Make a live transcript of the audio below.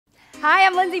Hi,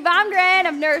 I'm Lindsey Baumgren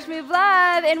of Nourish Move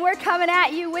Love, and we're coming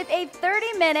at you with a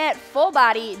 30-minute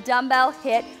full-body dumbbell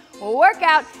HIIT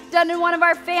workout done in one of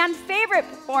our fan favorite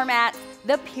formats,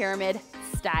 the pyramid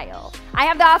style. I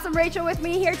have the awesome Rachel with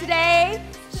me here today.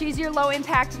 She's your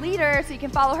low-impact leader, so you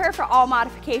can follow her for all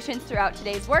modifications throughout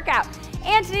today's workout.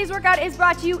 And today's workout is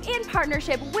brought to you in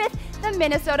partnership with the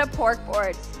Minnesota Pork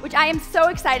Board, which I am so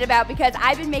excited about because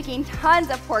I've been making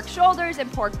tons of pork shoulders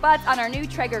and pork butts on our new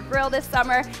Traeger grill this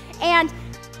summer, and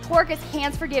pork is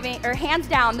hands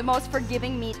down the most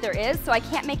forgiving meat there is, so I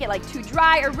can't make it like too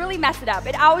dry or really mess it up.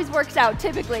 It always works out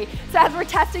typically. So as we're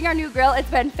testing our new grill, it's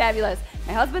been fabulous.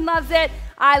 My husband loves it,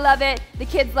 I love it, the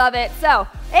kids love it.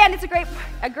 And it's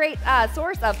a great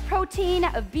source of protein,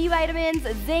 of B vitamins,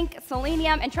 zinc,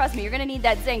 selenium, and trust me, you're gonna need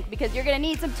that zinc because you're gonna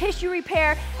need some tissue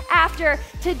repair after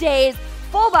today's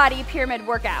full body pyramid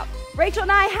workout. Rachel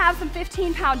and I have some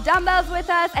 15-pound dumbbells with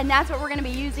us, and that's what we're gonna be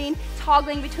using,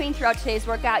 toggling between throughout today's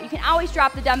workout. You can always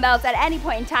drop the dumbbells at any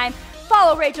point in time.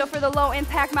 Follow Rachel for the low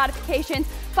impact modifications.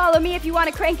 Follow me if you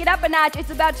wanna crank it up a notch.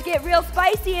 It's about to get real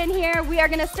spicy in here. We are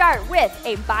gonna start with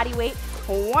a body weight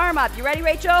warm up. You ready,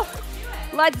 Rachel?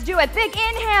 Let's do it. Big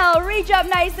inhale, reach up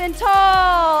nice and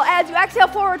tall. As you exhale,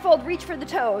 forward fold, reach for the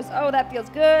toes. Oh, that feels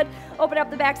good. Open up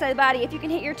the backside of the body. If you can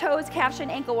hit your toes, calf, shin,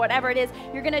 ankle, whatever it is,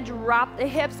 you're gonna drop the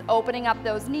hips, opening up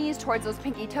those knees towards those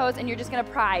pinky toes, and you're just gonna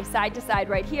pry side to side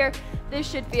right here. This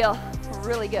should feel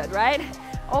really good, right?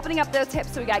 Opening up those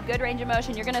hips so we got good range of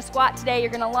motion. You're gonna squat today,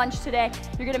 you're gonna lunge today,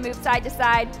 you're gonna move side to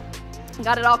side.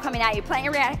 Got it all coming at you. Plant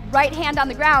your right hand on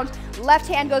the ground. Left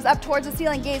hand goes up towards the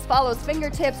ceiling. Gaze follows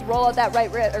fingertips. Roll out that right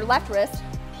wrist or left wrist.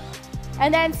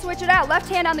 And then switch it out. Left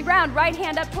hand on the ground. Right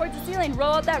hand up towards the ceiling.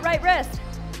 Roll out that right wrist.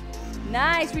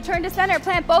 Nice. Return to center.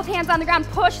 Plant both hands on the ground.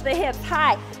 Push the hips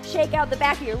high. Shake out the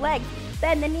back of your legs.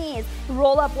 Bend the knees.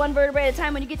 Roll up one vertebrae at a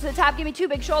time. When you get to the top, give me 2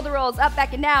 big shoulder rolls. Up,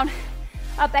 back, and down.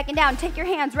 Up, back, and down. Take your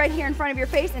hands right here in front of your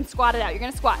face and squat it out. You're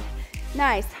going to squat.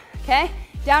 Nice. Okay.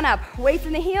 Down, up. Weights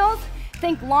in the heels.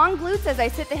 Think long glutes as I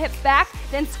sit the hips back,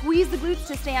 then squeeze the glutes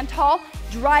to stand tall,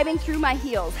 driving through my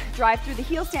heels. Drive through the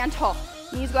heels, stand tall.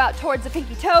 Knees go out towards the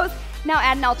pinky toes. Now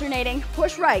add an alternating,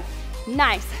 push right,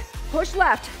 nice. Push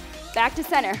left, back to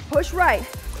center, push right,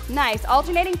 nice.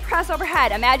 Alternating press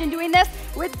overhead. Imagine doing this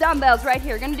with dumbbells right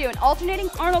here. You're gonna do an alternating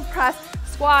Arnold press,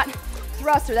 squat,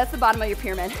 thruster. That's the bottom of your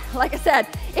pyramid. Like I said,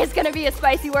 it's gonna be a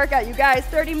spicy workout, you guys.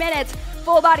 30 minutes,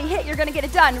 full body HIIT. You're gonna get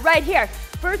it done right here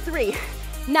for 3.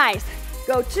 Nice.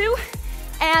 Go 2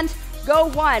 and go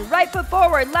 1. Right foot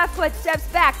forward, left foot steps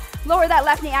back. Lower that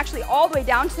left knee actually all the way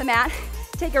down to the mat.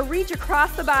 Take a reach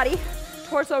across the body,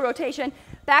 torso rotation,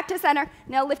 back to center.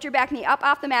 Now lift your back knee up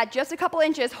off the mat just a couple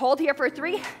inches. Hold here for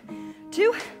 3,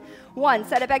 2, 1.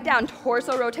 Set it back down,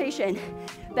 torso rotation.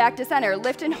 Back to center,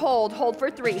 lift and hold. Hold for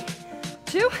 3,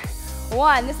 2,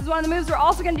 1. This is one of the moves we're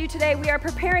also gonna do today. We are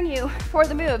preparing you for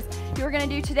the moves you're gonna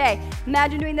do today.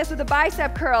 Imagine doing this with a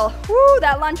bicep curl. Woo,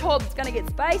 that lunge hold is gonna get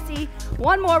spicy.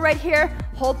 One more right here.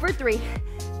 Hold for 3,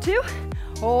 2,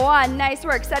 1. Nice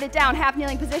work. Set it down, half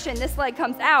kneeling position. This leg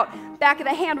comes out. Back of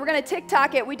the hand, we're gonna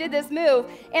tick-tock it. We did this move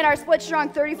in our Split Strong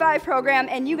 35 program,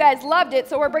 and you guys loved it,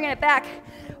 so we're bringing it back.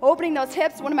 Opening those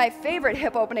hips, one of my favorite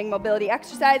hip opening mobility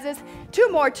exercises. 2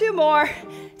 more.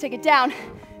 Take it down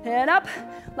and up.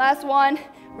 Last one,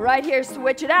 right here,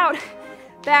 switch it out.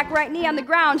 Back right knee on the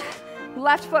ground,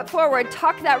 left foot forward,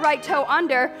 tuck that right toe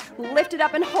under, lift it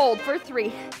up and hold for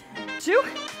 3, 2,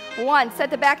 1.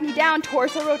 Set the back knee down,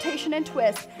 torso rotation and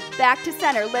twist. Back to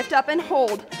center, lift up and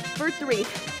hold for 3,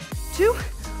 2,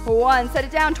 1. Set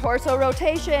it down, torso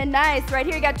rotation, nice. Right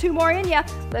here, you got 2 more in ya.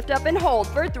 Lift up and hold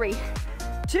for 3,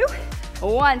 2,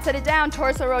 1. Set it down,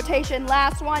 torso rotation.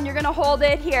 Last one, you're gonna hold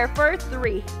it here for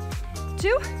 3,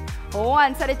 2,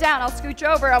 1. Set it down. I'll scooch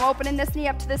over. I'm opening this knee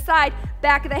up to the side.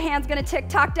 Back of the hand's gonna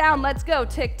tick-tock down. Let's go.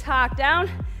 Tick-tock down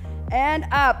and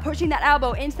up. Pushing that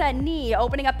elbow into that knee.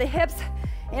 Opening up the hips,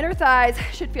 inner thighs.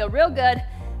 Should feel real good.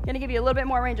 Gonna give you a little bit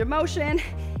more range of motion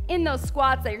in those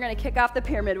squats that you're gonna kick off the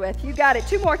pyramid with. You got it.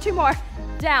 2 more.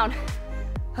 Down.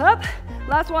 Up.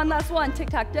 Last one.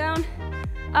 Tick-tock down.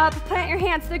 Up. Plant your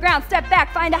hands to the ground. Step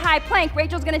back. Find a high plank.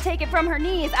 Rachel's gonna take it from her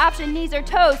knees. Option knees or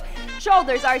toes.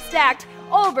 Shoulders are stacked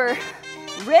over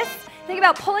wrists. Think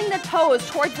about pulling the toes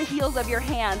towards the heels of your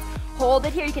hands. Hold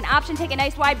it here. You can option take a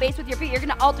nice wide base with your feet. You're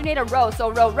gonna alternate a row.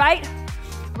 So row right,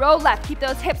 row left. Keep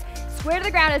those hips square to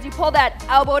the ground as you pull that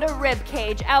elbow to rib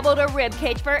cage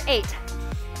for 8,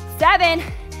 7,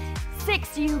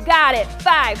 6, you got it.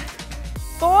 5,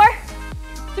 4,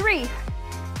 3,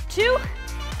 2,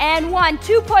 and 1.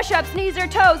 2 push-ups, knees or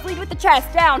toes. Lead with the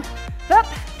chest. Down, up,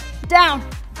 down,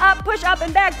 up, push up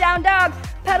and back, down dog.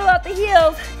 Pedal out the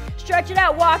heels. Stretch it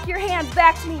out, walk your hands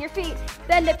back to meet your feet.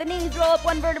 Bend at the knees, roll up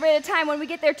one vertebrae at a time. When we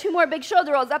get there, 2 more big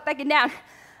shoulder rolls, up, back, and down.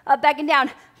 Up, back, and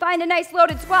down. Find a nice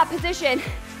loaded squat position.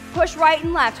 Push right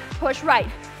and left, push right,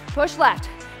 push left,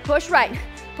 push right,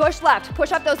 push left.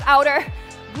 Push up those outer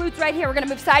glutes right here. We're gonna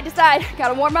move side to side.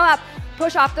 Gotta warm them up.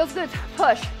 Push off those glutes,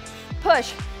 push,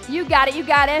 push. You got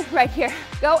it, right here.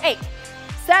 Go, 8,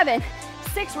 7,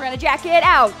 6, we're gonna jack it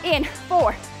out. In,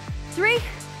 4, 3,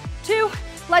 2,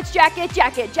 let's jack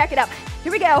it up.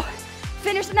 Here we go.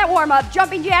 Finishing that warm up,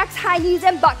 jumping jacks, high knees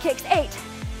and butt kicks. 8,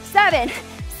 7,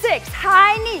 6,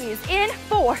 high knees. In,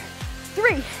 4,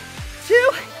 3, 2,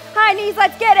 high knees,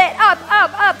 let's get it. Up,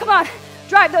 up, up, come on.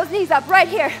 Drive those knees up right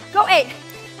here. Go, 8,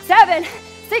 7,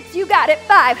 6, you got it.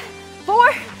 5,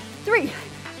 4, 3,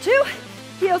 2,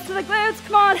 heels to the glutes,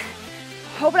 come on.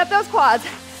 Open up those quads.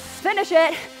 Finish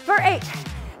it for 8,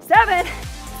 7,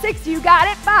 6, you got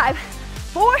it. 5,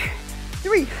 4,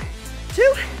 3,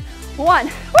 2, 1.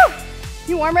 Woo!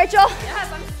 You warm, Rachel?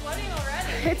 Yes, I'm sweating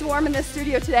already. It's warm in this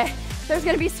studio today. There's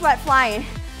gonna be sweat flying.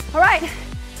 All right,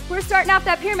 we're starting off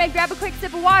that pyramid. Grab a quick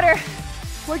sip of water.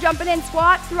 We're jumping in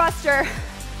squat, thruster.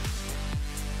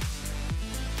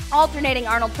 Alternating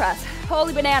Arnold press.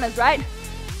 Holy bananas, right?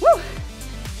 Woo!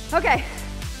 Okay,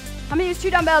 I'm gonna use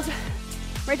 2 dumbbells.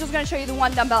 Rachel's gonna show you the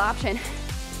 1 dumbbell option.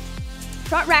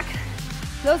 Front rack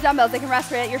those dumbbells. They can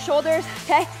rest right at your shoulders,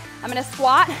 okay? I'm gonna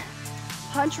squat,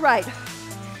 punch right,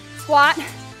 squat,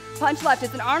 punch left.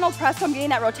 It's an Arnold press, so I'm getting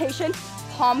that rotation.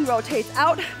 Palm rotates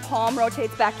out, palm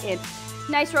rotates back in.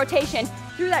 Nice rotation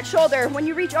through that shoulder. When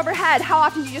you reach overhead, how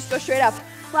often do you just go straight up?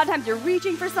 A lot of times you're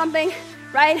reaching for something,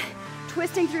 right?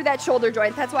 Twisting through that shoulder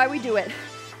joint. That's why we do it.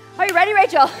 Are you ready,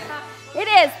 Rachel? It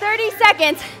is 30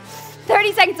 seconds.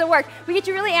 30 seconds of work. We get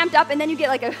you really amped up and then you get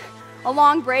like a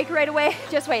long break right away.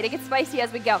 Just wait, it gets spicy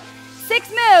as we go. 6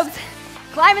 moves.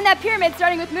 Climbing that pyramid,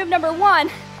 starting with move number 1.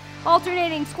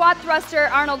 Alternating squat, thruster,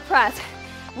 Arnold press.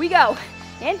 We go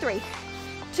in 3,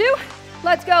 2,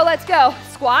 let's go, let's go.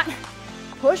 Squat,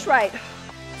 push right,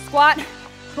 squat,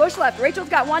 push left. Rachel's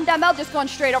got 1 dumbbell just going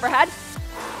straight overhead.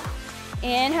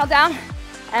 Inhale down,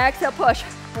 exhale push.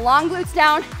 Long glutes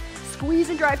down, squeeze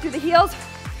and drive through the heels.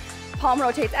 Palm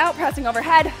rotates out, pressing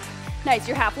overhead. Nice,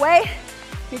 you're halfway.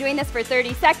 You're doing this for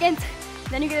 30 seconds.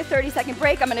 Then you get a 30-second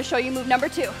break. I'm gonna show you move number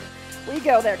 2. We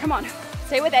go there, come on,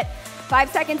 stay with it. 5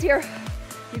 seconds here.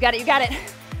 You got it, you got it.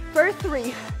 For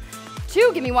 3,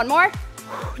 2, give me 1 more.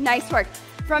 Nice work.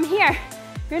 From here,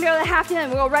 you're gonna go to the half knee,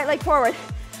 we'll go right leg forward.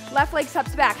 Left leg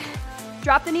steps back.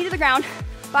 Drop the knee to the ground,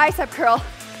 bicep curl,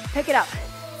 pick it up.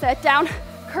 Set down,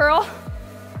 curl,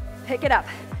 pick it up.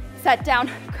 Set down,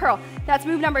 curl. That's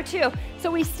move number 2.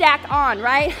 So we stack on,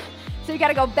 right? So you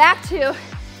gotta go back to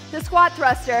the squat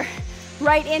thruster,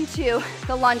 right into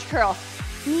the lunge curl.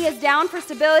 Knee is down for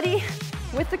stability.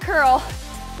 With the curl,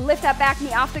 lift that back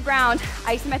knee off the ground,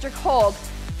 isometric hold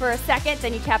for a second,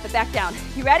 then you tap it back down.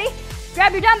 You ready?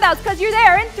 Grab your dumbbells because you're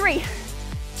there in 3,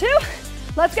 2,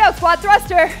 let's go. Squat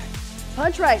thruster,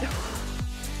 punch right,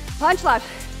 punch left.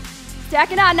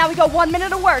 Stacking on, now we go 1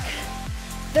 minute of work.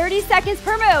 30 seconds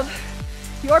per move.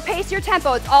 Your pace, your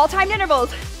tempo, it's all timed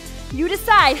intervals. You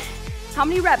decide how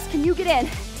many reps can you get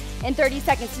in 30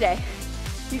 seconds today.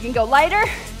 You can go lighter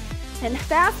and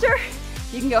faster.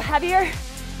 You can go heavier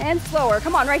and slower.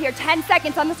 Come on, right here, 10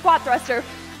 seconds on the squat thruster.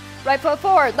 Right foot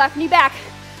forward, left knee back.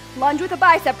 Lunge with a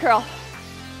bicep curl.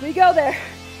 We go there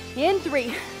in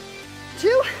 3,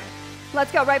 2,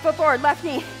 let's go. Right foot forward, left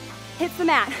knee hits the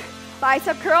mat.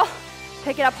 Bicep curl,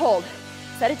 pick it up, hold.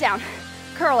 Set it down,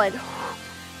 curl it.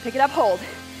 Pick it up, hold.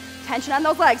 Tension on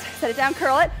those legs. Set it down,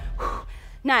 curl it.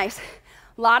 Nice.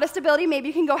 A lot of stability. Maybe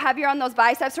you can go heavier on those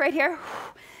biceps right here.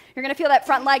 You're gonna feel that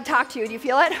front leg talk to you. Do you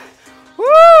feel it?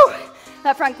 Woo!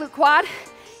 That front glute quad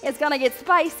is gonna get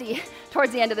spicy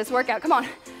towards the end of this workout. Come on,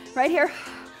 right here.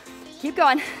 Keep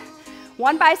going.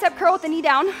 1 bicep curl with the knee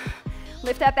down.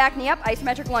 Lift that back knee up,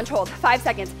 isometric lunge hold. 5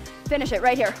 seconds. Finish it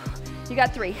right here. You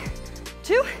got 3,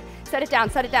 2, set it down,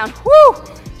 set it down. Woo!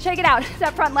 Shake it out.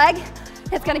 That front leg,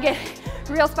 it's gonna get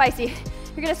real spicy.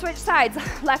 You're gonna switch sides,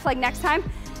 left leg next time.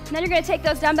 And then you're gonna take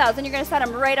those dumbbells and you're gonna set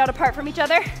them right out apart from each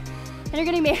other. And you're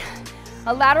gonna give me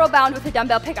a lateral bound with a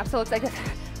dumbbell pickup. So it looks like this.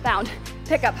 Bound,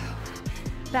 pick up,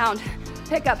 bound,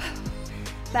 pick up,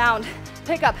 bound,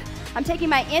 pick up. I'm taking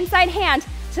my inside hand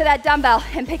to that dumbbell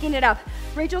and picking it up.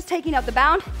 Rachel's taking out the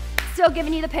bound, still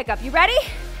giving you the pickup. You ready?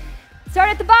 Start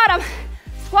at the bottom.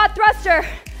 Squat thruster,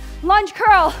 lunge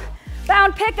curl,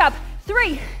 bound pickup.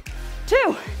 3,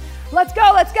 2, let's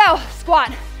go, let's go.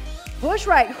 Squat, push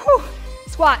right, whew.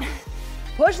 Squat,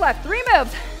 push left. 3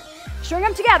 moves. String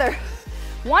them together.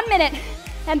 1 minute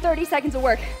and 30 seconds of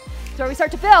work. So we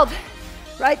start to build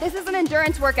right? This is an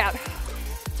endurance workout.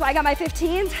 So I got my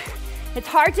 15s. It's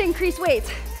hard to increase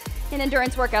weights in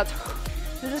endurance workouts.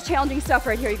 This is challenging stuff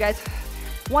right here, you guys.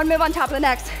 One move on top of the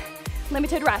next.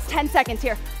 Limited rest, 10 seconds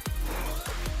here.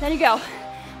 Then you go.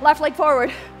 Left leg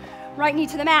forward, right knee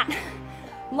to the mat.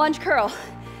 Lunge curl.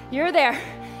 You're there.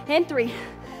 In 3,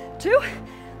 2,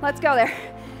 let's go there.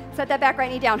 Set that back right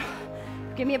knee down.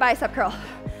 Give me a bicep curl.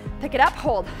 Pick it up,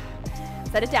 hold.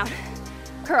 Set it down.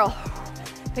 Curl.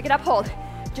 Pick it up, hold.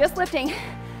 Just lifting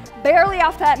barely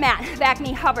off that mat. Back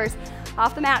knee hovers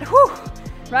off the mat. Whew.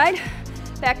 Right?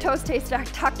 Back toes stay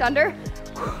tucked under.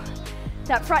 Whew.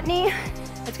 That front knee,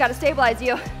 it's got to stabilize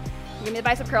you. Give me the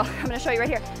bicep curl. I'm going to show you right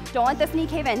here. Don't let this knee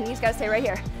cave in. Knee's got to stay right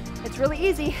here. It's really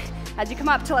easy as you come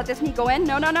up to let this knee go in.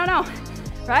 No, no, no, no.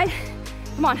 Right?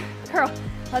 Come on. Curl.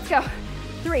 Let's go.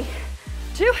 3,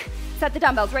 2. Set the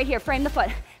dumbbells right here. Frame the foot.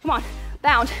 Come on.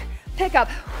 Bound. Pick up.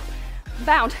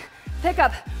 Bound. Pick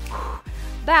up.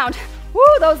 Bound. Woo,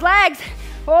 those legs.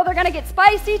 Oh, they're going to get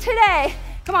spicy today.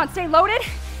 Come on. Stay loaded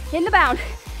in the bound.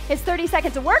 It's 30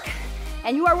 seconds of work,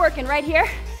 and you are working right here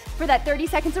for that 30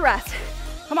 seconds of rest.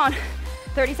 Come on.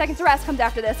 30 seconds of rest comes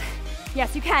after this.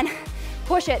 Yes, you can.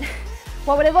 Push it.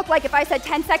 What would it look like if I said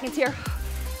 10 seconds here?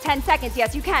 10 seconds.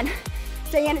 Yes, you can.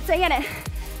 Stay in it. Stay in it.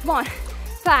 Come on.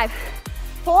 5,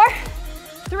 4,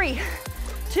 3,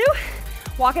 2.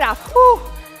 Walk it off. Woo.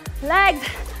 Legs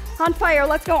on fire.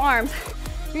 Let's go arms.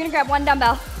 You're going to grab one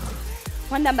dumbbell.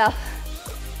 One dumbbell.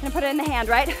 You're going to put it in the hand,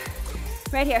 right?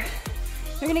 Right here.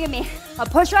 You're going to give me a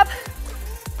push-up,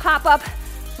 pop-up,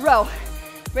 row.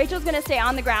 Rachel's going to stay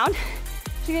on the ground.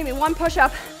 She's going to give me one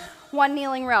push-up, one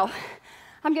kneeling row.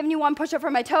 I'm giving you one push-up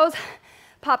from my toes,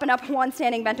 popping up one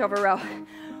standing bent over row.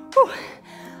 Whew.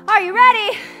 Are you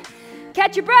ready?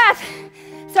 Catch your breath.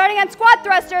 Starting on squat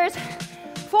thrusters.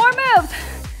 4 moves,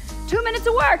 2 minutes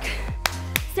of work.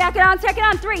 Stack it on, stack it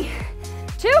on. 3,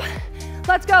 2,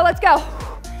 let's go, let's go.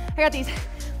 I got these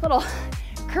little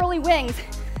curly wings.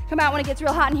 Come out when it gets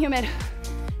real hot and humid.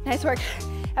 Nice work.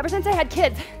 Ever since I had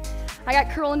kids, I got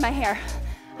curl in my hair.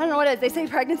 I don't know what it is. They say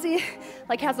pregnancy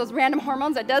like has those random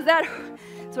hormones that does that.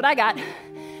 That's what I got.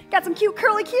 Got some cute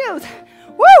curly cues.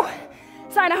 Woo!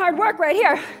 Sign of hard work right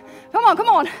here. Come on, come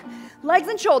on. Legs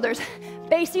and shoulders.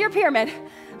 Base of your pyramid.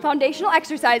 Foundational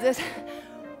exercises.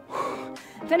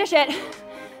 Finish it.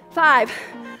 5,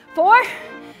 4,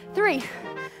 3,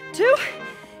 2.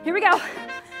 Here we go.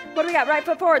 What do we got? Right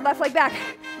foot forward, left leg back.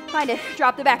 Find it.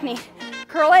 Drop the back knee.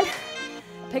 Curl it.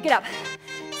 Pick it up.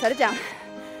 Set it down.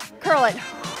 Curl it.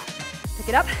 Pick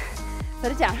it up.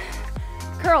 Set it down.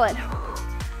 Curl it.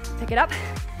 Pick it up.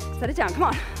 Set it down. Come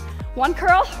on. One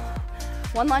curl,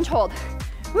 one lunge hold.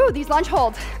 Woo, these lunge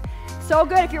holds. So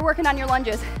good if you're working on your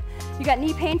lunges. You got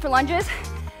knee pain for lunges,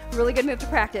 really good move to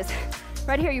practice.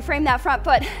 Right here, you frame that front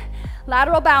foot.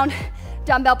 Lateral bound,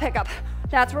 dumbbell pickup.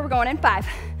 That's where we're going in 5,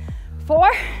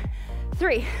 4,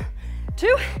 3,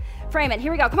 2, frame it.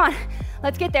 Here we go, come on.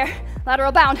 Let's get there.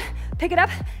 Lateral bound, pick it up,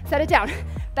 set it down.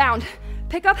 Bound,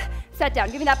 pick up, set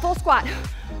down. Give me that full squat.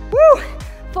 Woo!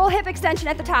 Full hip extension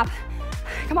at the top.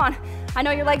 Come on. I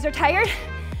know your legs are tired.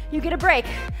 You get a break.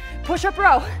 Push up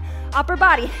row, upper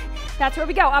body. That's where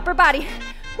we go, upper body.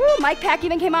 Woo, mic pack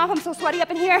even came off. I'm so sweaty up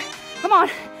in here. Come on.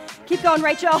 Keep going,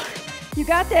 Rachel. You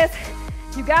got this.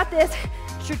 You got this.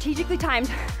 Strategically timed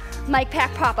mic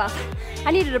pack pop-up.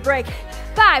 I needed a break.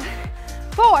 5,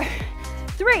 4,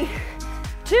 3,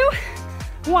 2,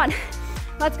 1.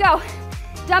 Let's go.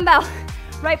 Dumbbell.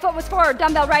 Right foot was forward.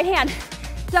 Dumbbell right hand.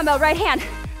 Dumbbell right hand.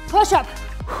 Push up.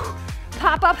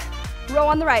 Pop up. Row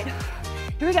on the right.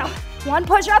 Here we go. One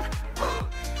push up.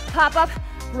 Pop up.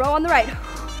 Row on the right.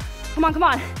 Come on, come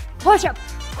on. Push up.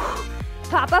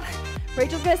 Pop up.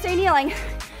 Rachel's gonna stay kneeling.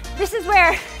 This is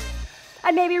where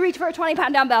I'd maybe reach for a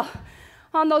 20-pound dumbbell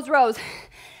on those rows.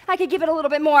 I could give it a little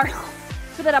bit more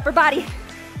for that upper body.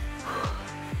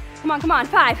 Come on, come on.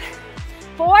 5,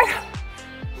 4,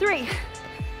 3,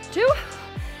 2,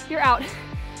 you're out.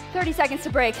 30 seconds to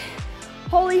break.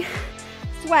 Holy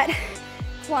sweat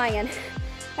flying in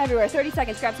everywhere. 30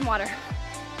 seconds, grab some water.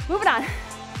 Moving on.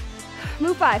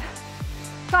 Move 5.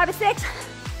 5 to 6.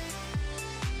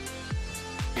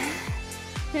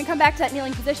 You're gonna come back to that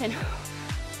kneeling position.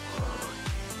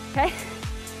 Okay?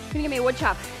 You're gonna give me a wood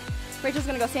chop. Rachel's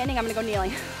gonna go standing, I'm gonna go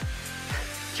kneeling.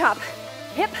 Chop,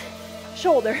 hip,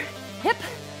 shoulder, hip,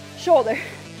 shoulder.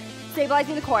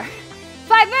 Stabilizing the core.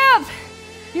 5 moves.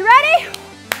 You ready?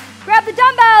 Grab the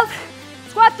dumbbells.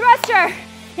 Squat thruster.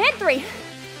 In 3,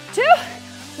 2,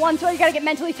 1. So you gotta get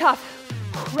mentally tough.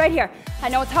 Right here. I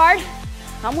know it's hard.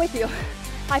 I'm with you.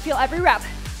 I feel every rep.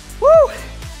 Woo!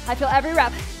 I feel every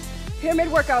rep. Pyramid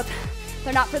workouts.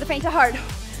 They're not for the faint of heart.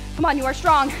 Come on, you are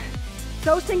strong.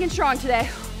 So stinking strong today.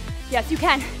 Yes, you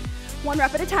can. 1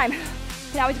 rep at a time. You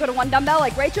can always go to 1 dumbbell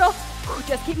like Rachel.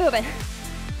 Just keep moving.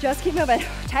 Just keep moving.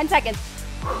 10 seconds.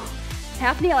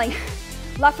 Half kneeling.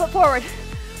 Left foot forward.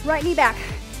 Right knee back.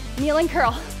 Kneeling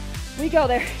curl. We go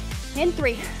there. In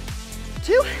 3,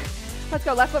 2. Let's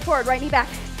go. Left foot forward. Right knee back.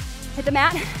 Hit the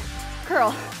mat.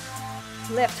 Curl.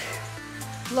 Lift.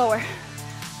 Lower.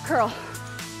 Curl.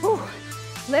 Woo.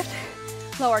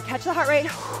 Lift. Lower. Catch the heart rate.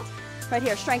 Right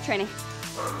here. Strength training.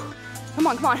 Come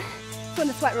on, come on. That's when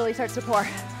the sweat really starts to pour.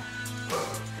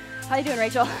 How you doing,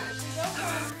 Rachel?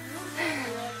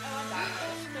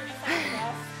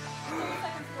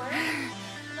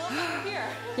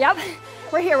 Yep,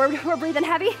 we're here. We're breathing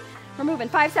heavy. We're moving.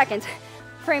 5 seconds.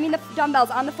 Framing the dumbbells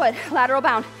on the foot. Lateral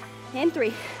bound. In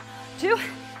 3, 2.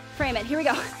 Frame it. Here we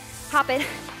go. Hop it.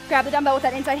 Grab the dumbbell with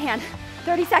that inside hand.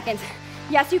 30 seconds.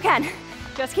 Yes, you can.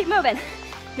 Just keep moving.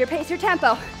 Your pace, your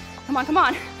tempo. Come on, come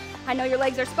on. I know your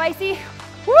legs are spicy.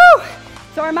 Woo!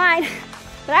 So are mine.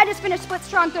 But I just finished split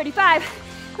strong 35.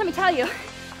 Let me tell you,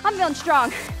 I'm feeling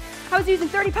strong. I was using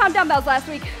 30-pound dumbbells last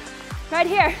week. Right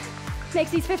here.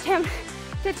 Makes these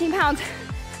 15 pounds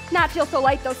not feel so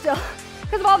light though still.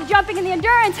 Because of all the jumping and the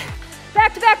endurance.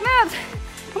 Back-to-back moves.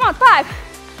 Come on, 5,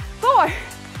 4,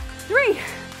 3,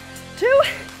 2.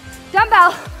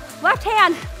 Dumbbell, left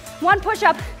hand. 1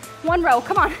 push-up, 1 row.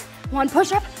 Come on. 1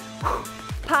 push-up,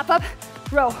 pop up,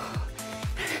 row.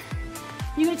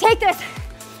 You're gonna take this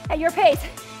at your pace.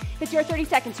 It's your 30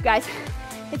 seconds, you guys.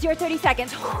 It's your 30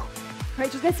 seconds.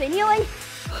 Rachel's gonna stay kneeling.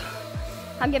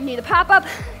 I'm giving you the pop-up.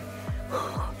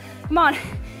 Come on.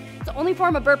 It's the only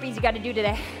form of burpees you gotta do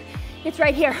today. It's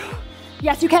right here.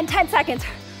 Yes, you can. 10 seconds.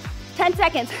 10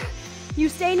 seconds. You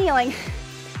stay kneeling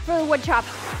for the wood chop.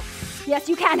 Yes,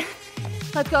 you can.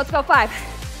 Let's go, let's go. 5,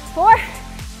 4,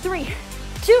 3,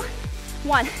 2,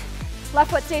 1.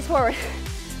 Left foot stays forward.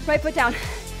 Right foot down.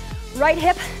 Right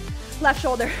hip, left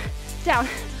shoulder. Down.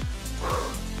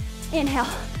 Inhale,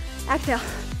 exhale,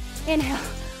 inhale.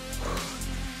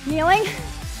 Kneeling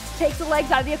takes the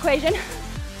legs out of the equation.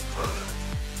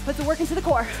 Puts the work into the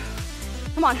core.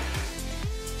 Come on.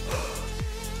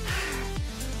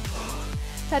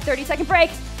 That 30-second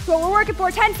break is what we're working for.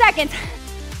 10 seconds.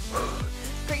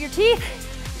 Grit your teeth.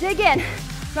 Dig in.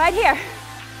 Right here.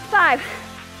 5,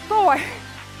 4,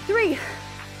 3,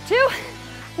 2,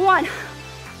 1.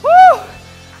 Woo!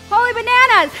 Holy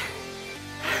bananas.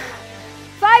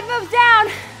 5 moves down.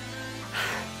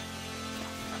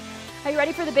 Are you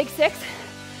ready for the big 6?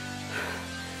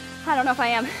 I don't know if I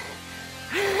am.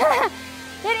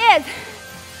 It is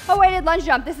a weighted lunge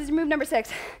jump. This is move number 6.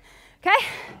 Okay?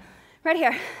 Right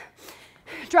here.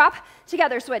 Drop,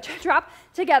 together, switch. Drop,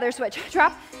 together, switch.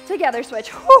 Drop, together,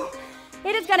 switch. Woo!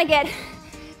 It is gonna get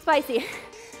spicy.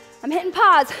 I'm hitting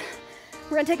pause.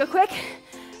 We're gonna take a quick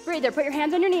breather. Put your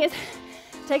hands on your knees.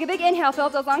 Take a big inhale, fill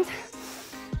up those lungs.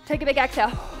 Take a big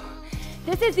exhale.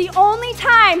 This is the only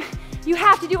time you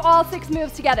have to do all 6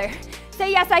 moves together.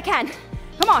 Say yes, I can.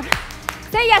 Come on.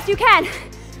 Say yes, you can.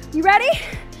 You ready?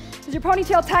 Is your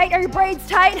ponytail tight? Are your braids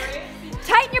tight?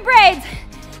 Tighten your braids.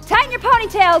 Tighten your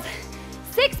ponytails.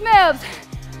 6 moves.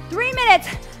 3 minutes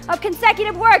of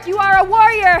consecutive work. You are a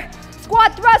warrior.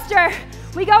 Squat thruster.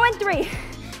 We go in 3,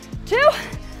 2,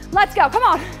 let's go. Come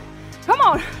on. Come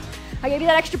on. I gave you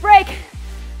that extra break.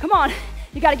 Come on.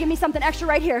 You gotta give me something extra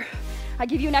right here. I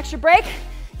give you an extra break.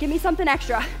 Give me something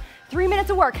extra. 3 minutes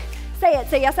of work. Say it.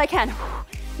 Say yes, I can.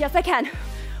 Yes, I can.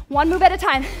 1 move at a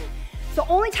time. It's the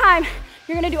only time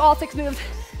you're gonna do all 6 moves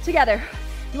together.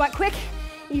 You want quick,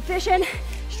 efficient,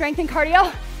 strength and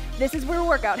cardio? This is your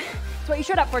workout. It's what you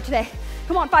showed up for today.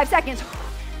 Come on, 5 seconds.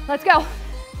 Let's go.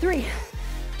 3,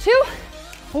 2,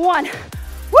 1.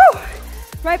 Woo!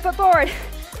 Right foot forward.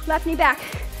 Left knee back.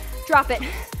 Drop it.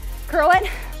 Curl it.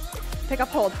 Pick up,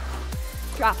 hold.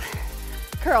 Drop.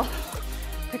 Curl.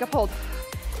 Pick up, hold.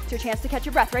 It's your chance to catch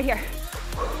your breath right here.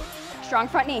 Strong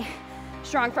front knee.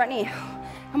 Strong front knee.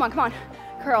 Come on, come on.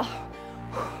 Curl.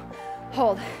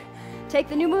 Hold. Take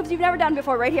the new moves you've never done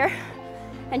before right here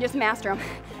and just master them.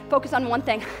 Focus on one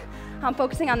thing. I'm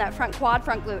focusing on that front quad,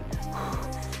 front glute.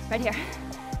 Right here.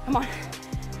 Come on.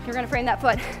 You're gonna frame that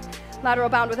foot. Lateral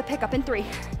bound with a pickup in 3,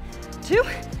 2.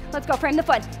 Let's go, frame the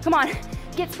foot. Come on.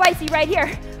 Get spicy right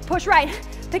here. Push right.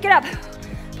 Pick it up.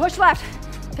 Push left.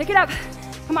 Pick it up.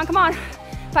 Come on, come on.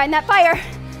 Find that fire.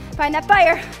 Find that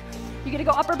fire. You're gonna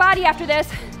go upper body after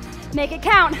this. Make it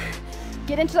count.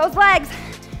 Get into those legs.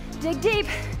 Dig deep.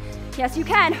 Yes, you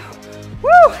can.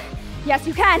 Woo! Yes,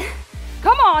 you can.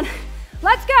 Come on.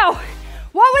 Let's go.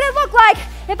 What would it look like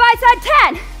if I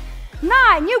said 10,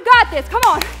 9? You got this. Come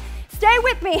on. Stay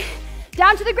with me.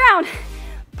 Down to the ground.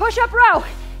 Push up row.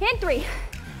 In 3,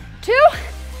 2,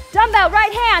 dumbbell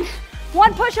right hand,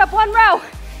 1 push-up, 1 row.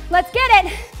 Let's get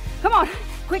it. Come on,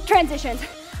 quick transitions.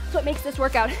 That's what makes this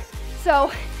workout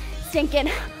so stinking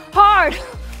hard.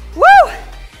 Woo!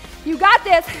 You got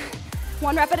this.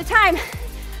 1 rep at a time.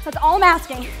 That's all I'm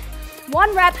asking.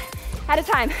 1 rep at a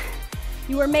time.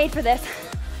 You were made for this.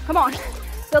 Come on,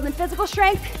 building physical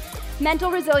strength,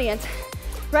 mental resilience.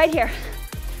 Right here.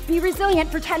 Be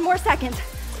resilient for 10 more seconds.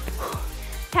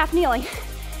 Half kneeling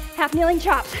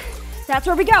chops. That's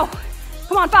where we go.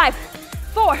 Come on, 5,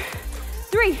 4,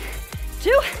 3,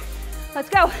 2, let's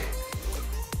go.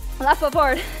 Left foot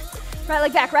forward, right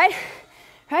leg back, right?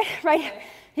 Right.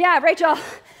 Yeah, Rachel.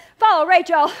 Follow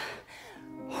Rachel.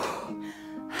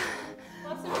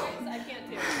 Left and right I can't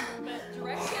do, but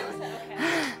directions,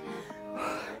 okay.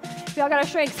 We all got our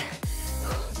strengths.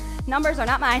 Numbers are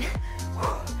not mine.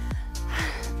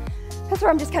 That's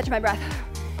where I'm just catching my breath,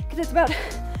 because it's about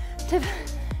to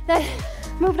that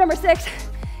move number 6.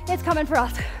 It's coming for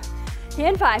us.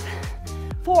 In 5,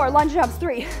 4, lunge jumps,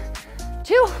 3,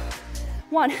 2,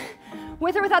 1.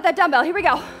 With or without that dumbbell, here we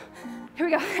go.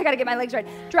 I gotta get my legs right.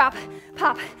 Drop,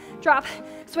 pop, drop,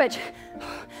 switch.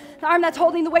 The arm that's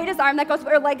holding the weight is the arm that goes,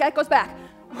 or leg that goes back.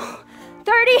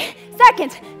 30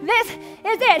 seconds, this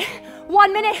is it.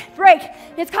 1 minute break,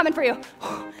 it's coming for you.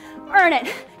 Earn it,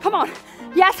 come on.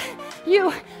 Yes,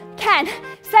 you can.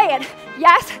 Say it,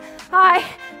 yes, I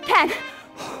can.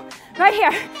 Right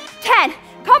here, 10,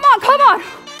 come on.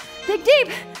 Dig deep.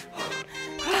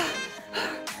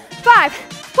 5,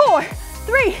 4,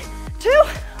 3, 2,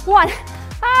 1.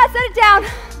 Set it down.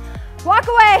 Walk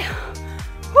away.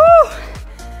 Woo.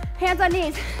 Hands on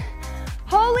knees.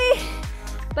 Holy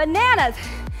bananas.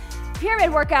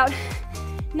 Pyramid workout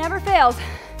never fails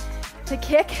to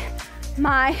kick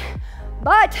my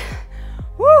butt.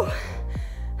 Woo.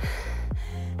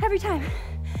 Every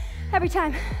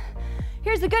time.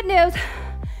 Here's the good news.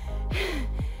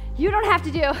 You don't have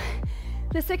to do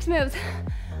the 6 moves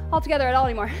all together at all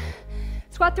anymore.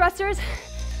 Squat thrusters,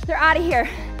 they're out of here.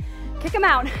 Kick them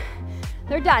out.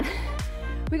 They're done.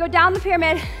 We go down the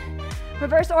pyramid,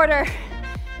 reverse order.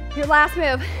 Your last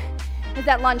move is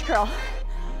that lunge curl.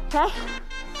 Okay?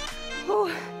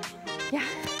 Ooh. Yeah.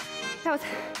 That was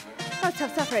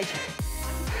tough stuff, Rach.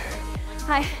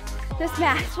 This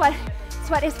mat,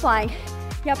 sweat is flying.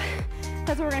 Yep,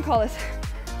 that's what we're gonna call this.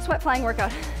 Sweat flying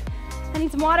workout. I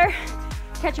need some water,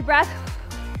 catch your breath.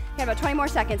 Got about 20 more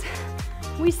seconds.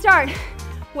 We start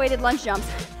weighted lunge jumps.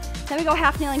 Then we go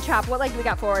half kneeling chop. What leg do we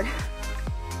got forward?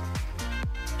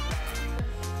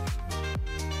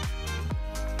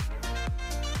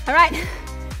 All right,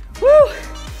 woo.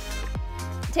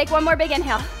 Take 1 more big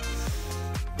inhale.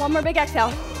 1 more big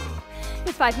exhale.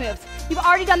 It's 5 moves. You've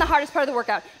already done the hardest part of the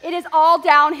workout. It is all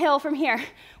downhill from here.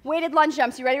 Weighted lunge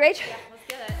jumps. You ready, Rach? Yeah, let's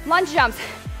get it. Lunge jumps.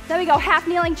 Then we go half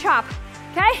kneeling chop.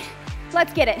 Okay?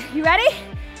 Let's get it. You ready?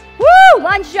 Woo!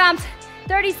 Lunge jumps.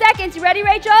 30 seconds. You ready,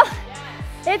 Rachel?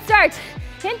 Yes. It starts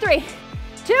in 3,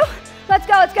 2, let's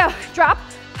go. Drop,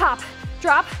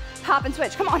 pop, and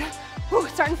switch. Come on. Woo,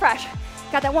 starting fresh.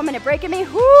 Got that 1 minute break in me.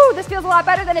 Woo, this feels a lot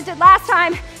better than it did last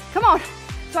time. Come on.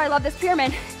 So I love this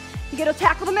pyramid. You get to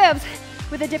tackle the moves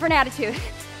with a different attitude,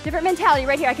 different mentality.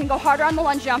 Right here, I can go harder on the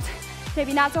lunge jumps,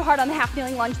 maybe not so hard on the half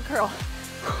kneeling lunge, the curl.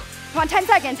 Come on, 10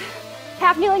 seconds.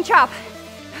 Half kneeling chop.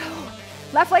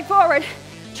 Left leg forward,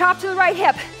 chop to the right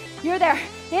hip. You're there.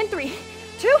 In 3,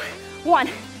 2, 1.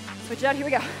 Switch it out, here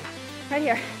we go. Right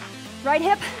here. Right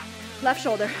hip, left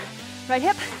shoulder. Right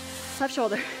hip, left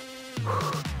shoulder.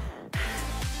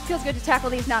 Feels good to tackle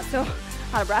these not so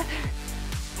out of breath.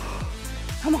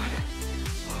 Come on.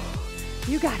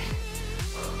 You got it.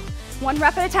 1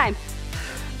 rep at a time.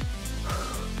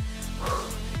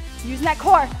 Using that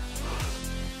core.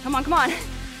 Come on.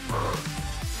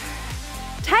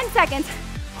 10 seconds.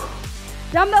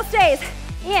 Dumbbell stays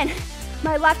in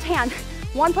my left hand.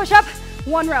 1 push-up,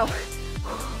 1 row.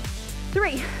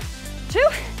 3, 2,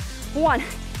 1.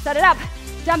 Set it up.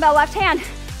 Dumbbell left hand.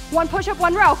 1 push-up,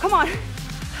 1 row. Come on.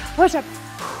 Push up.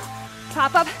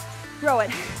 Pop up. Row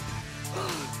it.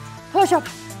 Push up.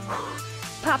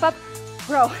 Pop up.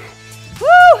 Row.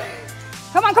 Woo!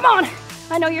 Come on.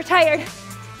 I know you're tired.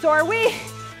 So are we.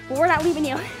 But we're not leaving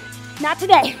you. Not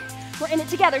today. We're in it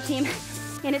together, team.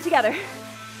 In it together.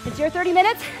 It's your 30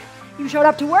 minutes. You showed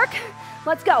up to work.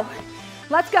 Let's go.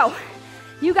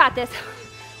 You got this.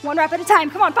 1 rep at a time.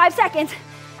 Come on, 5 seconds.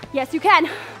 Yes, you can.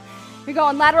 You're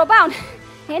going lateral bound.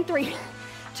 In 3,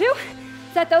 2,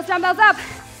 set those dumbbells up.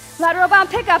 Lateral bound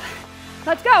pickup.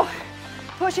 Let's go.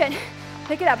 Push it.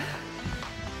 Pick it up.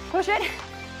 Push it.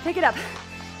 Pick it up.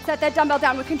 Set that dumbbell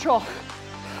down with control.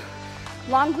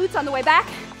 Long glutes on the way back.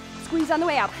 Squeeze on the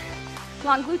way up.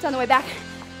 Long glutes on the way back.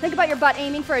 Think about your butt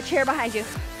aiming for a chair behind you.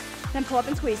 Then pull up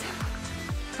and squeeze.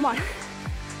 Come on.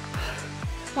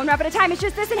 One rep at a time. It's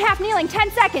just this and half kneeling.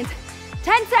 10 seconds.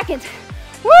 10 seconds.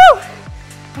 Woo!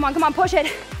 Come on, come on, push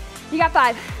it. You got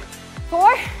 5,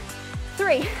 4,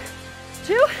 3,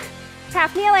 2,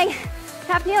 half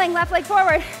kneeling, left leg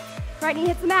forward, right knee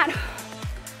hits the mat.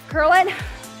 Curl it,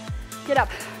 get up.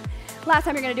 Last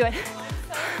time you're gonna do it.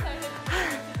 I'm so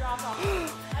excited to drop off.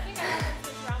 I think I have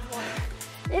this round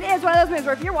 1. It is one of those moves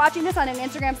where if you're watching this on an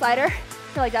Instagram slider,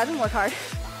 you're like, that doesn't work hard.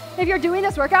 If you're doing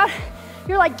this workout,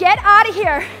 you're like, get out of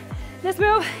here. This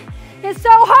move is so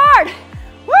hard.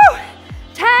 Woo!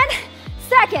 10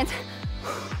 seconds.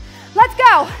 Let's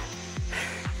go.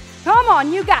 Come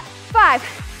on, you got 5,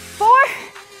 4,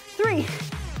 3,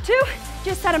 2,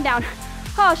 just set them down.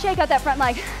 Oh, shake out that front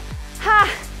leg. Ha,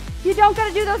 you don't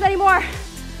gotta do those anymore.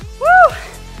 Woo!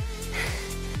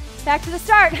 Back to the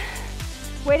start.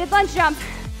 Weighted lunge jump.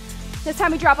 This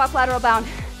time we drop off lateral bound.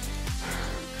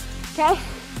 Okay?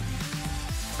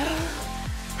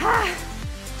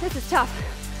 This is tough.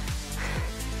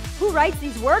 Who writes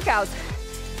these workouts?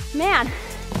 Man,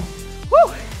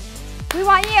 woo! We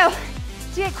want you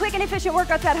to get quick and efficient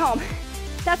workouts at home.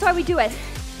 That's why we do it.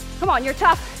 Come on, you're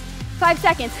tough. 5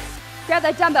 seconds. Grab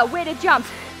that dumbbell, weighted jumps.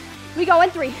 We go in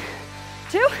 3,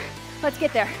 2, let's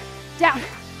get there. Down,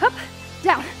 up,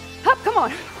 come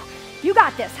on. You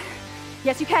got this.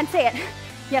 Yes, you can, say it.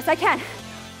 Yes, I can.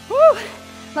 Woo!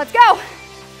 Let's go.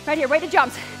 Right here, weighted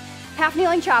jumps. Half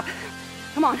kneeling chop.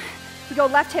 Come on, we go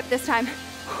left hip this time.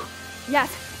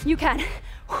 Yes, you can.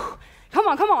 Come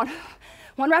on, come on.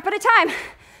 1 rep at a time.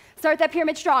 Start that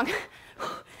pyramid strong.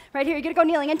 Right here, you're gonna go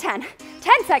kneeling in 10.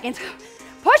 10 seconds.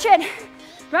 Push it.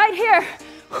 Right here.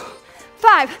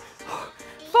 5,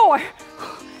 4,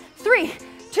 3,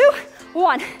 2,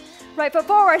 1. Right foot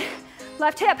forward,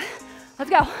 left hip. Let's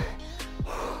go.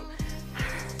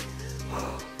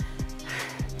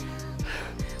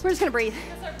 We're just gonna breathe.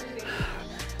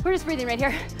 We're just breathing right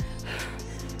here.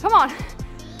 Come on.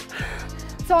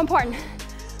 So important.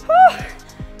 Woo.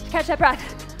 Catch that breath.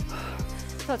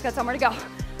 So it's got somewhere to go.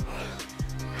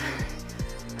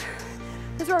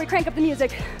 This is where we crank up the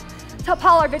music. Tell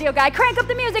Paul, our video guy, crank up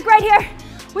the music right here.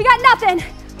 We got nothing.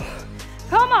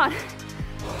 Come on.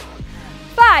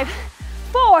 5,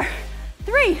 4,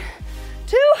 3,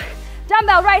 2,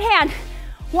 dumbbell, right hand.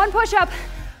 1 push-up,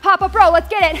 pop-up row. Let's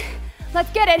get it.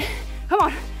 Let's get it. Come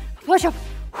on. Push-up.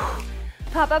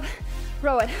 Pop-up,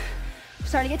 row it.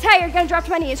 Starting to get tired, gonna drop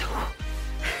to my knees.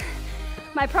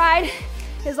 My pride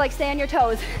is like stay on your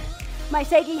toes. My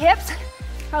saggy hips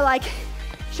are like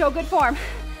show good form.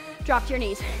 Drop to your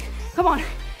knees. Come on,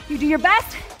 you do your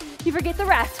best, you forget the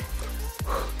rest.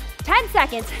 10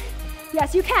 seconds,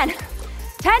 yes you can.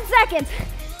 10 seconds,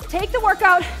 take the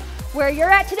workout where you're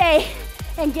at today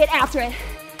and get after it.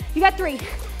 You got 3,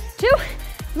 2,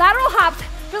 lateral hops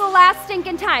for the last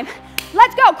stinking time.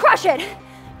 Let's go, crush it.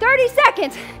 30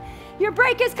 seconds, your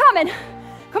break is coming.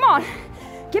 Come on,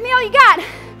 give me all you got.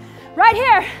 Right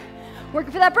here,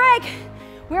 working for that break.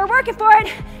 We're working for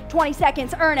it. 20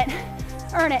 seconds, earn it,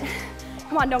 earn it.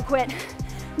 Come on, don't quit.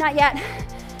 Not yet,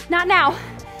 not now.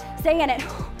 Stay in it.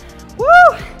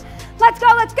 Woo! Let's go,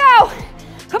 let's go.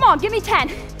 Come on, give me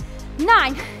 10,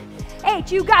 9,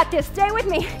 8, you got this. Stay with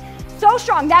me. So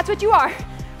strong, that's what you are.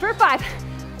 For 5,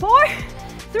 4,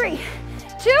 3,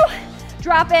 2,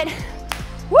 drop it.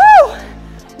 Woo!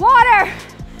 Water.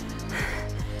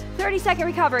 30-second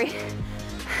recovery.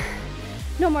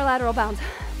 No more lateral bounds.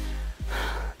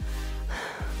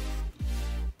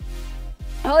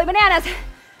 Holy bananas.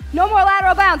 No more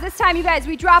lateral bounds. This time, you guys,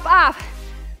 we drop off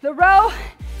the row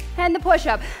and the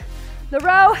push-up. The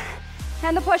row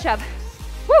and the push-up.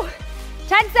 Woo!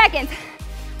 10 seconds.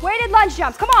 Weighted lunge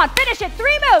jumps. Come on, finish it.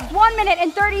 3 moves. 1 minute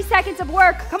and 30 seconds of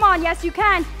work. Come on, yes, you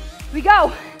can. We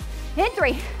go. In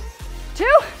 3, 2.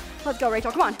 Let's go,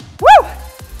 Rachel. Come on. Woo!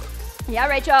 Yeah,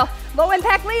 Rachel. Low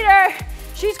impact leader.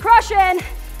 She's crushing.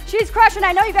 She's crushing.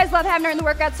 I know you guys love having her in the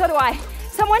workout. So do I.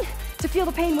 Someone to feel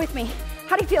the pain with me.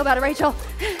 How do you feel about it, Rachel?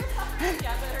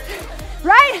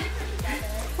 Right?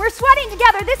 We're sweating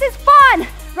together. This is fun,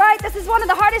 right? This is one of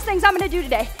the hardest things I'm gonna do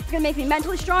today. It's gonna make me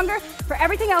mentally stronger for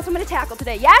everything else I'm gonna tackle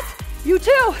today. Yes? You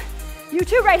too. You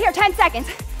too right here, 10 seconds.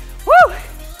 Woo!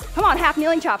 Come on, half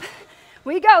kneeling chop.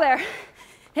 We go there.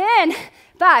 In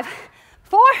 5,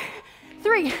 4,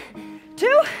 3,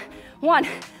 2, 1.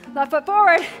 Left foot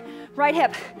forward, right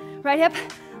hip,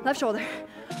 left shoulder.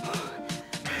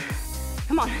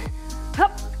 Come on.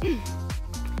 Up,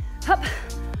 up,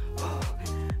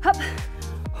 up.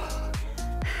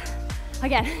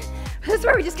 Again, this is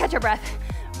where we just catch our breath.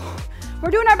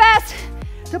 We're doing our best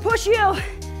to push you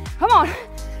Come on,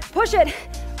 push it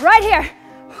right here.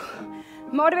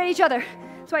 Motivate each other.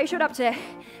 That's why you showed up today.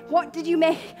 What did you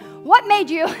make? What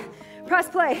made you press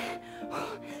play?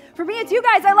 For me, it's you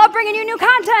guys. I love bringing you new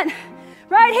content.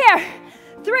 Right here.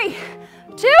 3,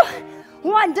 2,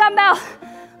 1. Dumbbell.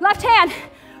 Left hand.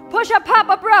 Push up, pop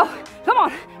up row. Come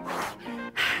on.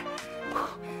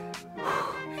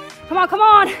 Come on, come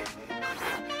on.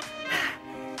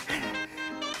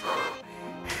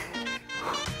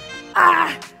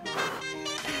 Ah.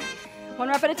 1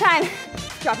 rep at a time.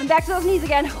 Dropping back to those knees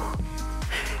again.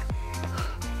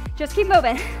 Just keep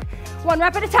moving. 1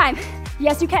 rep at a time.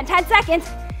 Yes, you can. 10 seconds.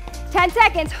 10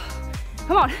 seconds.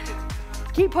 Come on.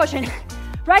 Keep pushing.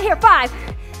 Right here. 5,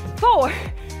 4,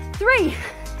 3,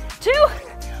 2,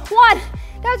 1.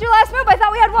 That was your last move. I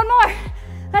thought we had 1 more.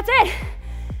 That's it.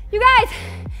 You guys,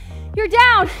 you're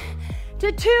down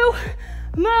to 2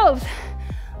 moves.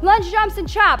 Lunge jumps and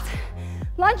chops.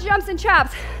 Lunge jumps and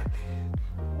chops.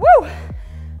 Woo!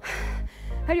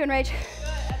 How you doing, Rach?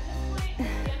 Good. At this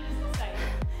point, the end is in sight.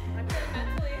 I'm good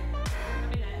mentally.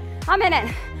 I'm in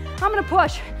it. I'm gonna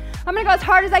push. I'm gonna go as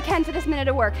hard as I can for this minute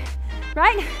of work.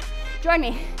 Right? Join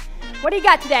me. What do you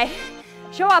got today?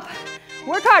 Show up.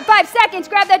 Work hard. 5 seconds.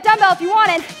 Grab that dumbbell if you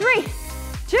want it. 3,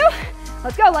 2.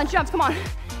 Let's go. Lunge jumps. Come on.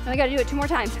 Now we gotta do it 2 more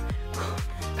times.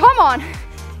 Come on.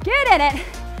 Get in it.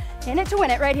 In it to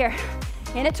win it right here.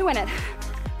 In it to win it.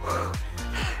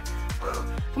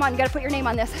 Come on, you gotta put your name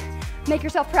on this. Make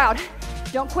yourself proud.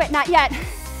 Don't quit, not yet.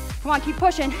 Come on, keep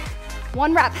pushing.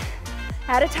 1 rep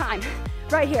at a time.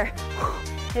 Right here.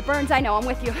 It burns, I know, I'm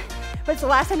with you. But it's the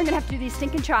last time you're gonna have to do these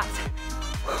stinking chops.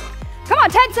 Come on,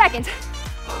 10 seconds.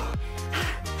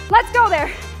 Let's go there.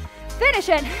 Finish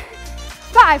it.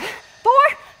 5, 4,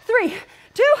 3,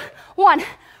 2, 1.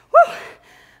 Woo.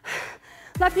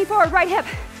 Left knee forward, right hip.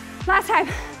 Last time.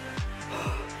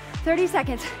 30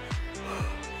 seconds.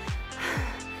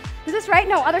 Is this right?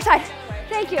 No, other side.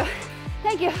 Thank you.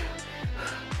 Thank you.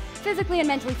 Physically and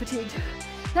mentally fatigued.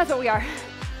 That's what we are.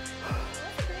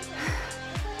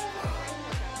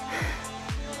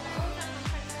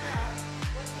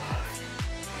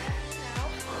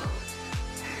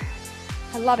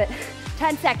 I love it.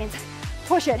 10 seconds.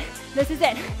 Push it. This is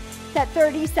it. That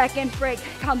 30-second break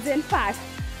comes in 5,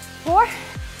 4,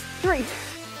 3,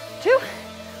 2,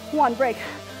 1. Break.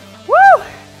 Woo!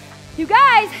 You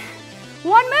guys,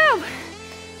 1 move.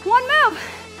 1 move.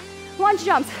 Lunge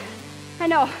jumps. I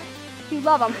know. You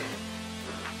love them.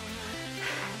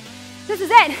 This is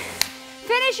it.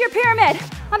 Finish your pyramid.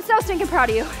 I'm so stinking proud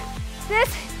of you.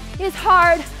 This is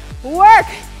hard work.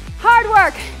 Hard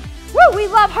work. Woo! We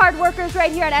love hard workers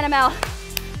right here at NML.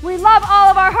 We love all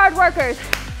of our hard workers.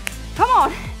 Come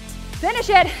on. Finish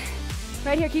it.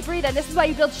 Right here, keep breathing. This is why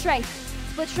you build strength.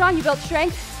 Split strong, you build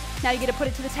strength. Now you get to put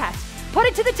it to the test. Put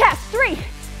it to the test. 3,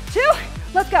 2,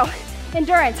 let's go.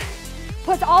 Endurance.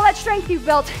 Puts all that strength you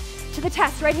built to the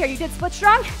test. Right here, you did split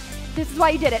strong. This is why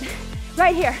you did it.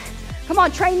 Right here. Come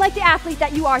on, train like the athlete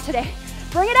that you are today.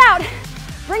 Bring it out.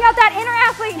 Bring out that inner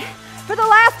athlete for the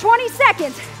last 20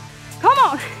 seconds. Come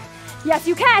on. Yes,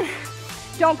 you can.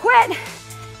 Don't quit.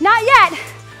 Not yet.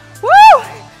 Woo!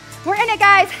 We're in it,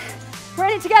 guys. We're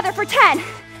in it together for 10,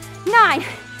 9,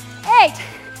 8,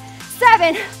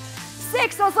 7,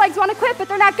 6. Those legs want to quit, but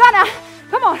they're not gonna.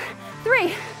 Come on.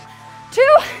 3,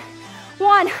 2,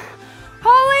 1.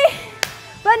 Holy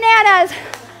bananas.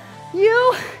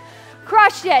 You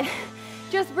crushed it.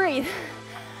 Just breathe.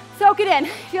 Soak it in.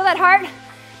 Feel that heart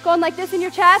going like this in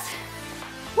your chest?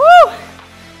 Woo!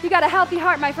 You got a healthy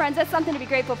heart, my friends. That's something to be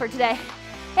grateful for today.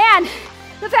 And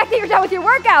the fact that you're done with your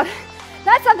workout,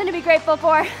 that's something to be grateful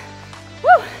for.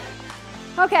 Woo!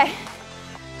 Okay.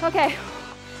 Okay.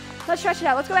 Let's stretch it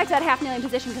out. Let's go back to that half kneeling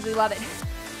position because we love it.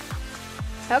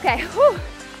 Okay. Woo!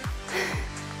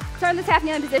 Start in this half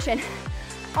kneeling position.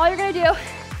 All you're gonna do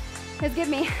is give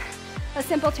me a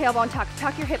simple tailbone tuck.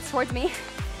 Tuck your hips towards me.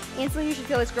 Instantly you should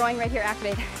feel this growing right here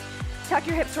activate. Tuck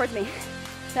your hips towards me.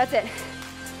 That's it.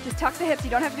 Just tuck the hips. You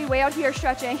don't have to be way out here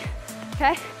stretching.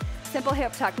 Okay? Simple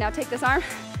hip tuck. Now take this arm,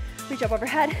 reach up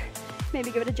overhead, maybe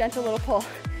give it a gentle little pull.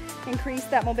 Increase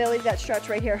that mobility, that stretch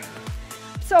right here.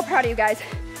 I'm so proud of you guys.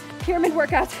 Pyramid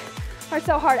workouts are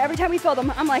so hard. Every time we fill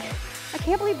them, I'm like, I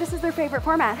can't believe this is their favorite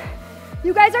format.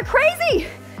 You guys are crazy.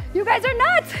 You guys are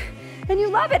nuts. And you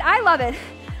love it. I love it.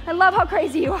 I love how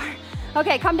crazy you are.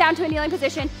 Okay, come down to a kneeling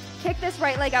position. Kick this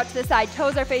right leg out to the side.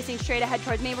 Toes are facing straight ahead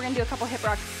towards me. We're gonna do a couple hip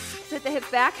rocks. Sit the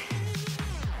hips back.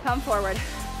 Come forward.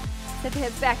 Sit the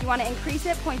hips back. You wanna increase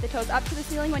it. Point the toes up to the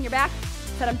ceiling when you're back.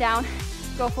 Set them down.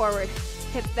 Go forward.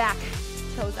 Hips back.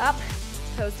 Toes up.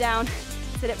 Toes down.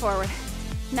 Sit it forward.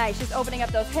 Nice. Just opening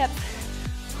up those hips.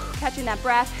 Catching that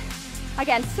breath.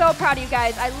 Again, so proud of you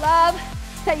guys. I love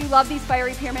that you love these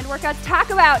fiery pyramid workouts. Talk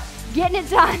about getting it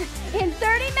done in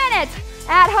 30 minutes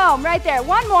at home, right there.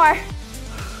 One more.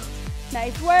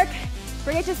 Nice work.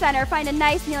 Bring it to center. Find a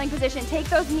nice kneeling position. Take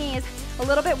those knees a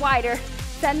little bit wider.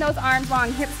 Send those arms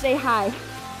long. Hips stay high.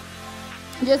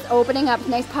 Just opening up.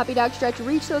 Nice puppy dog stretch.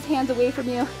 Reach those hands away from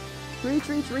you. Reach,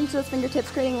 reach, reach those fingertips,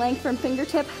 creating length from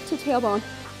fingertip to tailbone.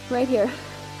 Right here.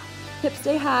 Hips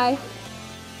stay high.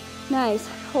 Nice.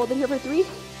 Hold it here for 3,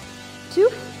 2,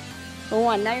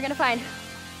 1. Now you're gonna find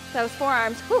those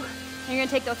forearms. Whew. And you're gonna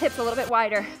take those hips a little bit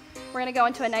wider. We're gonna go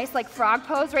into a nice like frog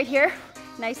pose right here.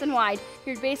 Nice and wide.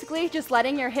 You're basically just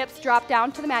letting your hips drop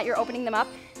down to the mat. You're opening them up.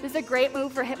 This is a great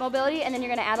move for hip mobility, and then you're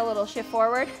gonna add a little shift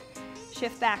forward,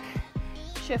 shift back,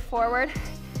 shift forward,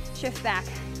 shift back.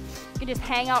 You can just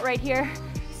hang out right here.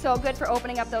 So good for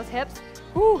opening up those hips.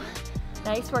 Whew.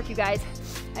 Nice work, you guys.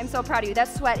 I'm so proud of you. That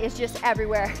sweat is just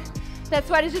everywhere. That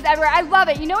sweat is just everywhere. I love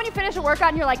it. You know when you finish a workout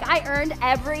and you're like, I earned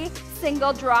every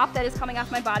single drop that is coming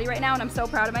off my body right now, and I'm so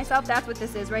proud of myself? That's what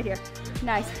this is right here.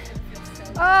 Nice.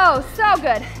 Oh, so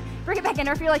good. Bring it back in,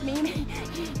 or if you're like me,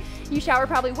 you shower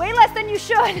probably way less than you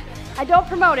should. I don't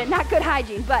promote it, not good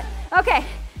hygiene, but okay,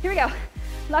 here we go.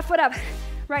 Left foot up,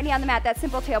 right knee on the mat, that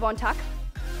simple tailbone tuck.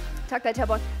 Tuck that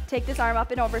tailbone. Take this arm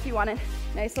up and over if you want it.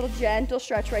 Nice little gentle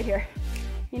stretch right here.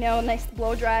 You know, nice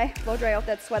blow dry out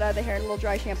that sweat out of the hair, a little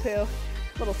dry shampoo, a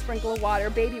little sprinkle of water.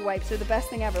 Baby wipes are the best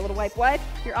thing ever. A little wipe.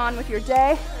 You're on with your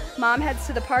day. Mom heads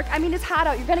to the park. I mean, it's hot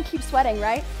out. You're gonna keep sweating,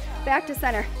 right? Back to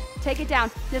center. Take it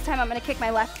down. This time I'm gonna kick my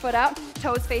left foot out.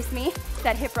 Toes face me.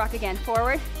 That hip rock again.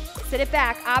 Forward. Sit it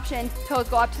back. Option. Toes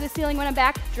go up to the ceiling when I'm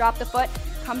back. Drop the foot.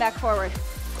 Come back forward.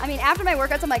 I mean, after my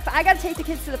workouts, I'm like, I gotta take the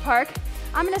kids to the park.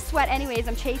 I'm gonna sweat anyways.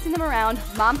 I'm chasing them around.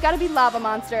 Mom's gotta be lava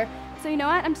monster. So you know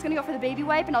what? I'm just gonna go for the baby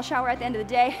wipe and I'll shower at the end of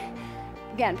the day.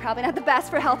 Again, probably not the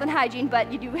best for health and hygiene,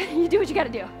 but you do what you gotta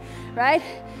do, right?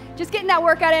 Just getting that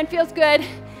workout in feels good.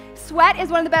 Sweat is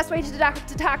one of the best ways to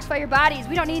detoxify your bodies.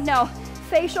 We don't need no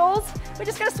facials. We're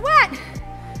just gonna sweat.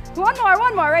 One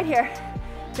more right here.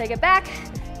 Take it back,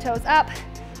 toes up,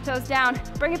 toes down.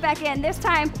 Bring it back in. This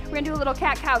time, we're gonna do a little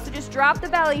cat-cow. So just drop the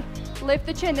belly, lift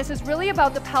the chin. This is really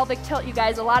about the pelvic tilt, you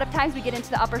guys. A lot of times we get into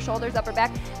the upper shoulders, upper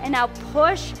back, and now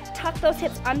push, tuck those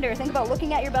hips under. Think about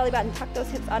looking at your belly button, tuck those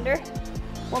hips under.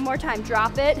 One more time,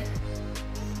 drop it.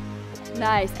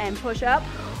 Nice, and push up.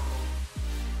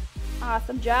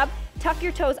 Awesome job. Tuck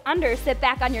your toes under, sit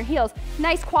back on your heels.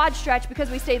 Nice quad stretch because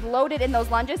we stayed loaded in those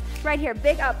lunges. Right here,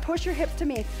 big up, push your hips to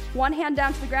me. One hand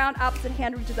down to the ground, opposite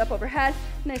hand reaches up overhead.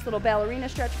 Nice little ballerina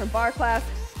stretch from bar class.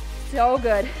 So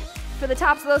good. For the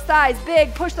tops of those thighs,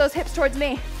 big, push those hips towards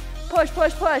me. Push,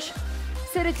 push, push.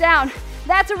 Sit it down.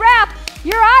 That's a wrap.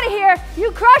 You're out of here.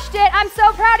 You crushed it. I'm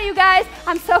so proud of you guys.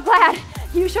 I'm so glad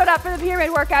you showed up for the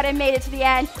pyramid workout and made it to the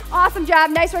end. Awesome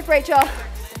job. Nice work, Rachel.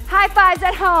 High fives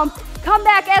at home. Come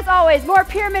back as always. More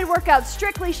pyramid workouts,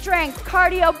 strictly strength,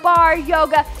 cardio, bar,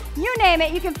 yoga, you name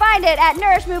it. You can find it at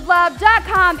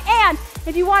nourishmovelove.com. And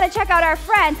if you want to check out our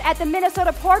friends at the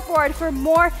Minnesota Pork Board for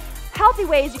more healthy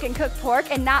ways you can cook pork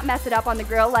and not mess it up on the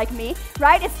grill like me,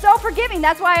 right? It's so forgiving.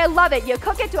 That's why I love it. You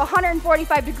cook it to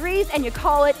 145 degrees and you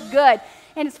call it good.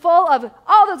 And it's full of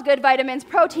all those good vitamins,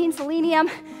 protein, selenium,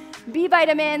 B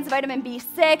vitamins, vitamin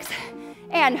B6,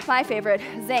 and my favorite,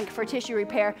 zinc for tissue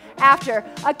repair after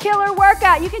a killer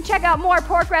workout. You can check out more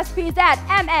pork recipes at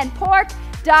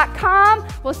mnpork.com.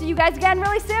 We'll see you guys again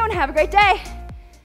really soon. Have a great day.